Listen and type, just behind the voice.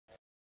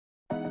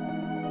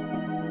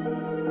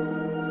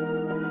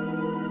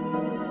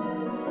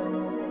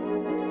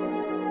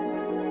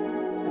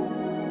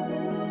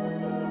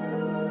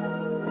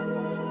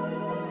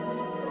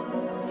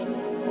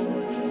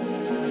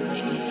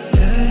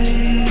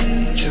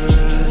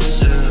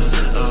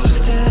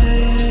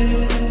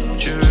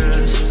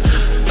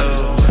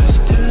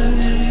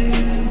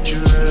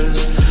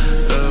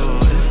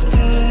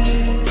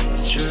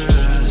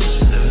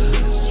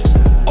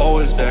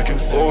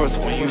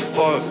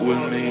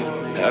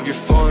Have your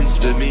fun,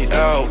 spit me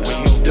out when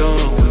you're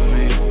done with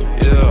me.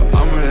 Yeah,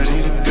 I'm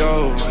ready to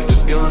go, like the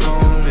gun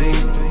on me.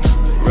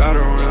 Ride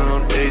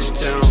around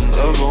H-Town,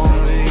 love on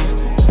me.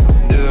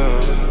 Yeah,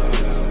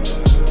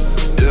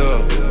 yeah.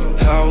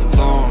 How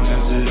long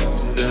has it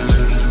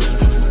been?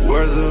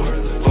 Where the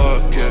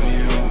fuck have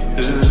you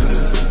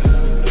been?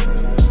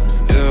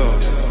 Yeah.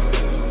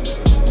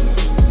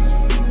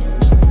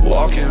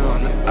 Walking on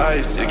the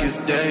ice, it gets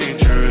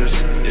dangerous.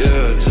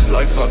 Yeah, just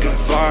like fucking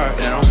fire,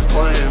 and I'm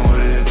playing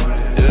with it.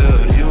 Yeah,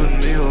 you and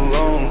me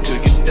alone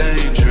could get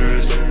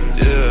dangerous.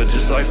 Yeah,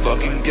 just like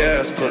fucking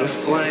gas, put a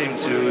flame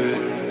to it.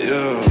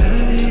 Yeah.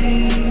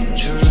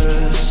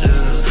 Dangerous,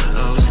 yeah.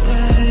 Oh, it's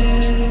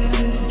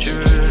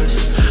dangerous.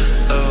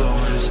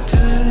 Oh, it's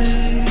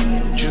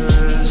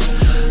dangerous.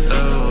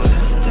 Oh,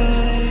 it's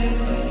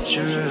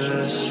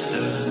dangerous,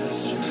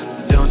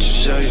 yeah. Don't you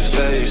show your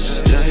face,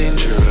 it's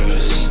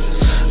dangerous.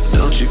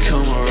 Don't you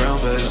come around,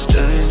 babe, it's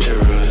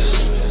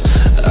dangerous.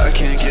 I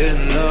can't get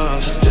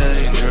enough, it's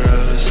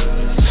dangerous.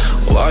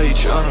 Why you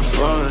tryna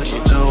front, you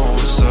know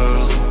what's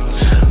up.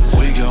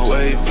 We go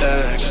way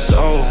back, it's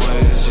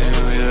always you,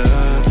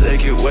 yeah.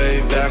 Take it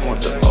way back,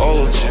 want the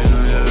old you,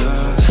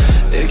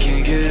 yeah. It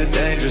can get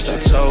dangerous, I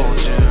told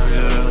you,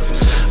 yeah.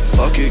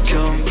 Fuck it,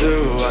 come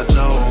through, I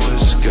know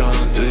it's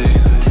gonna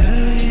be.